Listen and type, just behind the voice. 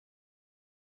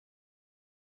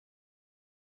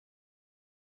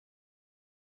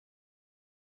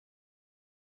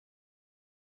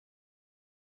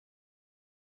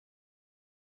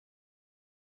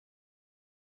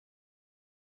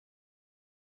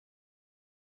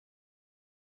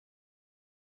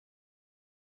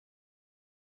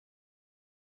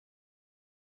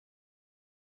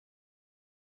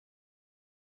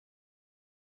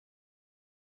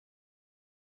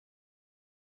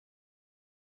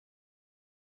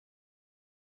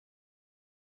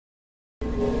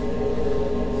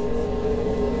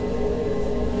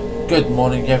Good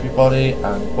morning everybody,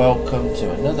 and welcome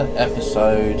to another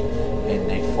episode in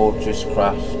the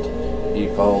ForttressCraft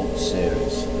Evolved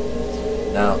series.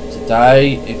 Now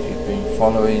today, if you've been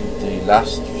following the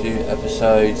last few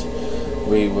episodes,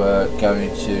 we were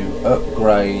going to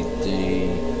upgrade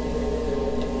the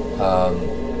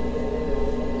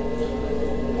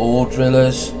ore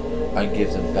drillers and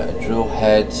give them better drill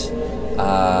heads,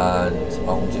 and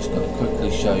I'm just going to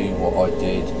quickly show you what I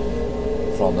did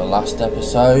from the last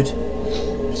episode.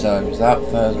 So without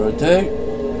further ado,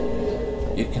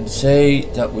 you can see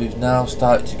that we've now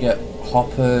started to get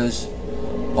hoppers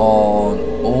on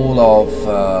all of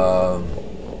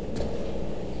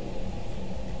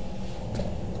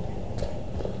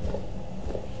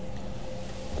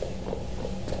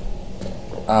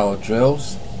our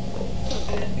drills.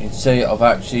 You can see I've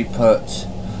actually put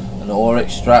an ore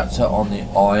extractor on the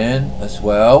iron as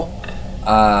well,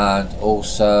 and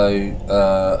also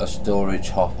a storage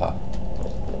hopper.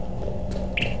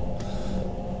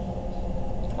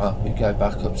 We go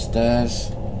back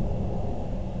upstairs.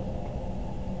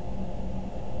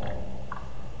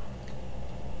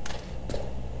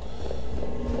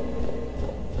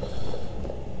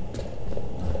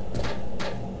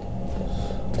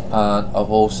 And I've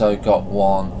also got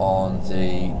one on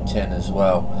the tin as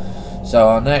well. So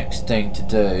our next thing to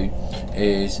do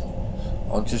is,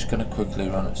 I'm just going to quickly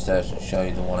run upstairs and show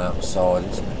you the one outside.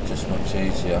 It's just much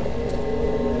easier.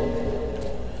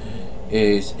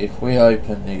 Is if we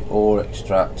open the ore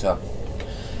extractor,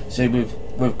 see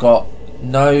we've got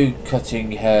no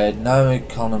cutting head, no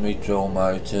economy drill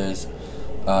motors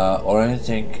or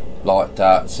anything like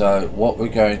that. So what we're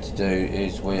going to do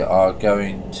is we are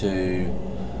going to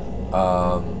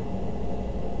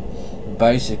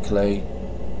basically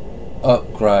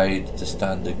upgrade the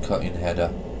standard cutting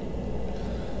header.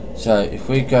 So if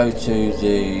we go to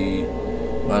the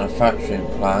manufacturing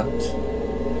plant,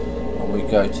 we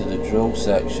go to the drill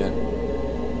section,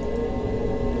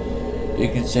 you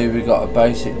can see we've got a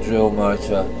basic drill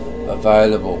motor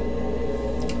available.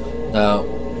 Now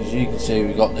as you can see,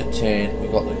 we've got the tin,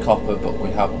 we've got the copper, but we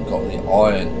haven't got the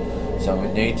iron, so we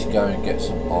need to go and get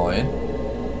some iron.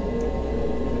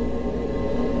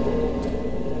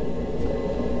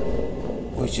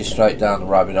 Which is straight down the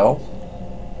rabbit hole.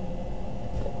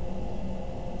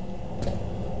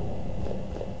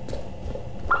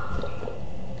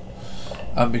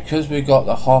 And because we've got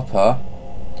the hopper,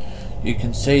 you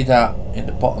can see that in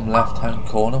the bottom left hand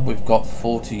corner we've got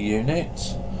 40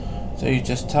 units. So you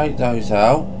just take those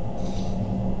out.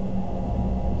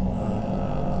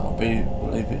 I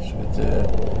believe it's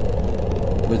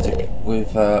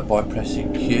by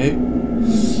pressing Q.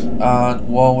 And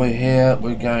while we're here,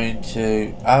 we're going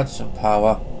to add some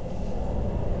power.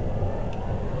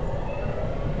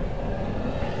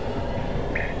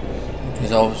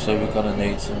 Because obviously we're going to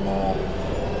need some more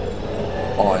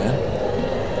iron.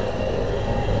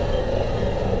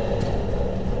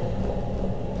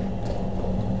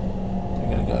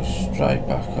 We're going to go straight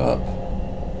back up.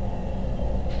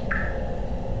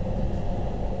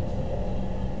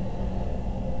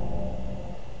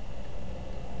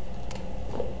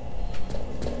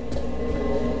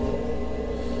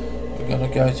 We're going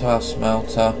to go to our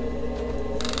smelter.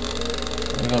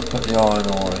 We're going to put the iron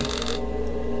ore in.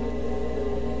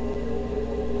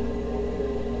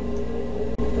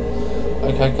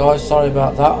 Okay guys, sorry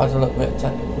about that, I had a little bit of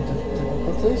technical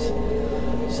difficulties.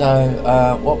 So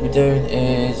what we're doing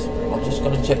is, I'm just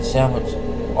going to check to see how much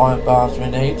iron bars we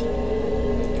need.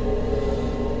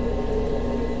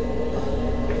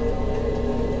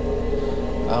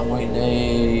 And we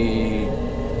need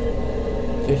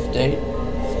 50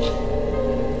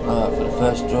 for the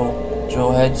first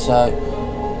drill head. So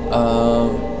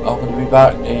I'm going to be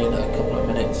back in a couple of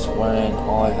minutes when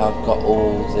I have got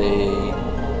all the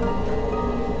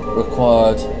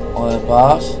required iron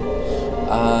bars,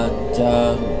 and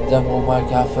then we'll make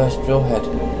our first drill head.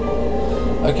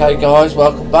 Okay guys,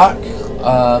 welcome back.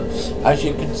 As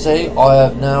you can see, I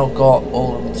have now got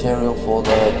all the material for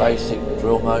the basic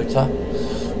drill motor,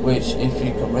 which, if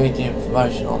you can read the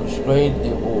information on the screen,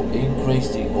 it will increase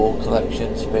the ore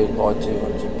collection speed by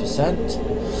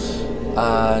 200%.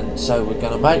 And so we're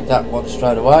going to make that one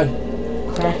straight away.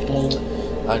 Crafting.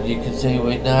 And you can see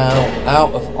we're now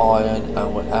out of iron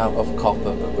and we're out of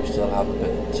copper, but we still have a bit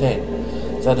of tin.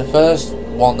 So the first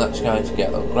one that's going to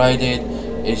get upgraded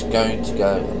is going to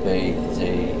go and be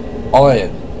the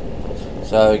iron.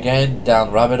 So again, down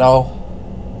the rabbit hole.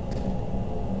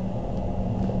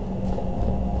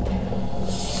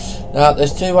 Now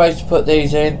there's two ways to put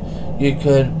these in. You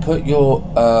can put your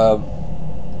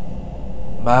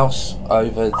mouse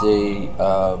over the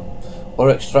ore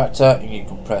extractor, and you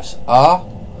can press R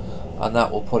and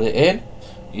that will put it in.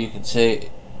 You can see,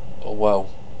 well,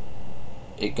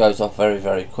 it goes off very,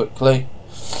 very quickly.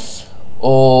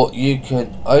 Or you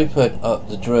can open up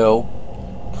the drill,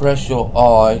 press your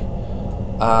I,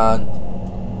 and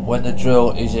when the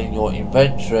drill is in your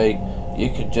inventory,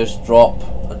 you can just drop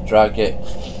and drag it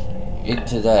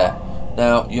into there.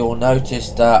 Now you'll notice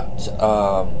that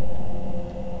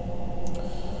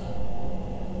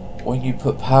when you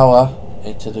put power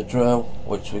into the drill,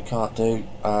 which we can't do,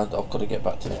 and I've got to get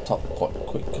back to the top quite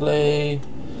quickly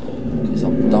because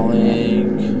I'm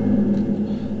dying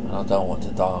and I don't want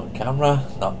to die on camera,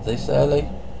 not this early.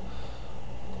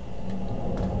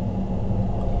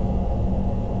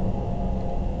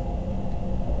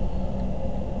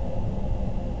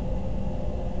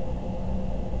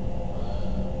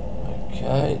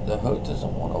 Okay, the hook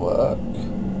doesn't want to work.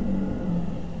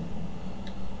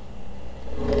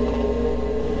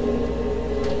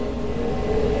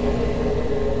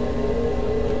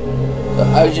 So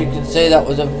as you can see, that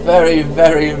was a very,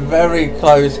 very, very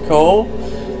close call.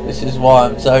 This is why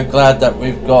I'm so glad that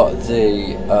we've got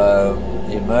the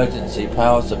emergency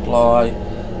power supply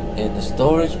in the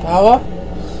storage power.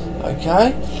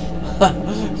 Okay,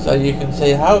 so you can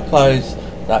see how close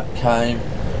that came.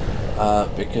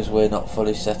 Because we're not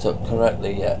fully set up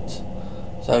correctly yet.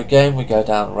 So again, we go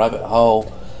down a rabbit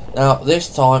hole. Now this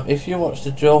time, if you watch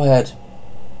the drill head,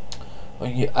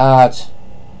 when you add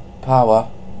power,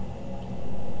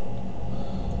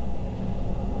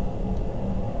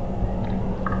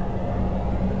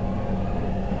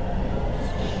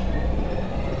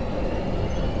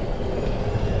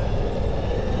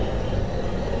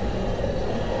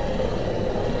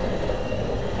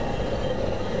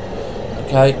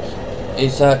 okay,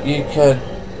 is that you can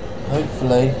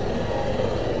hopefully,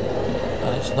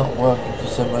 and it's not working for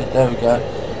some reason, there we go,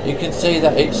 you can see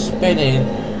that it's spinning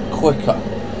quicker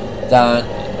than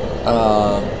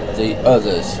the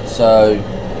others. So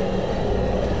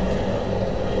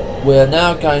we're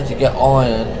now going to get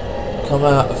iron come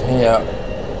out of here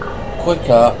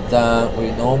quicker than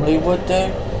we normally would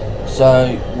do.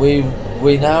 So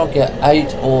we now get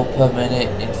 8 ore per minute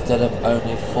instead of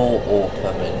only 4 ore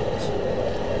per minute.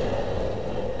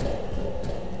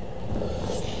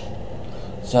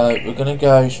 So we're going to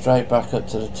go straight back up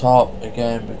to the top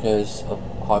again because of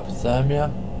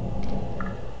hypothermia.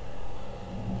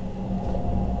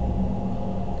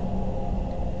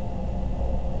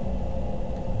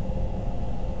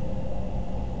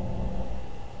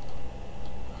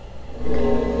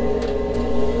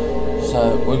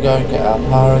 So we're going to get our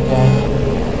power again.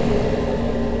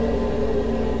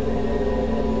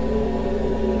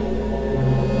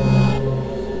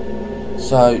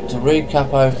 So to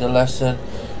recap over the lesson,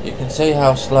 you can see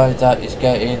how slow that is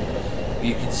getting.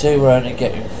 You can see we're only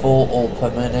getting 4 ore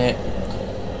per minute.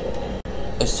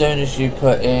 As soon as you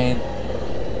put in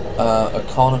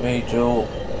economy drill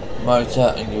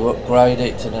motor and you upgrade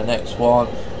it to the next one,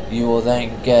 you will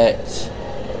then get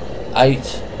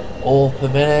 8 ore per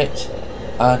minute,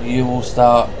 and you will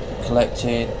start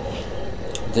collecting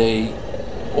the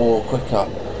ore quicker.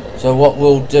 So what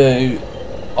we'll do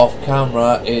off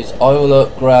camera is I will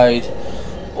upgrade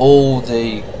all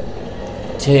the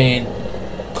tin,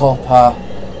 copper,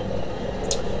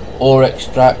 ore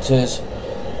extractors,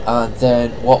 and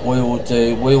then what we will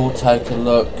do, we will take a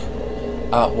look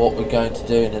at what we're going to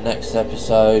do in the next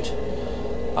episode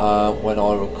when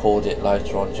I record it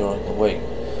later on during the week.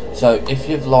 So if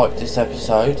you've liked this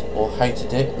episode or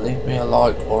hated it, leave me a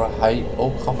like or a hate.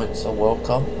 All comments are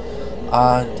welcome,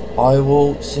 and I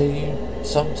will see you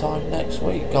sometime next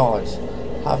week, guys.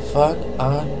 Have fun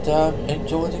and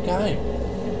enjoy the game.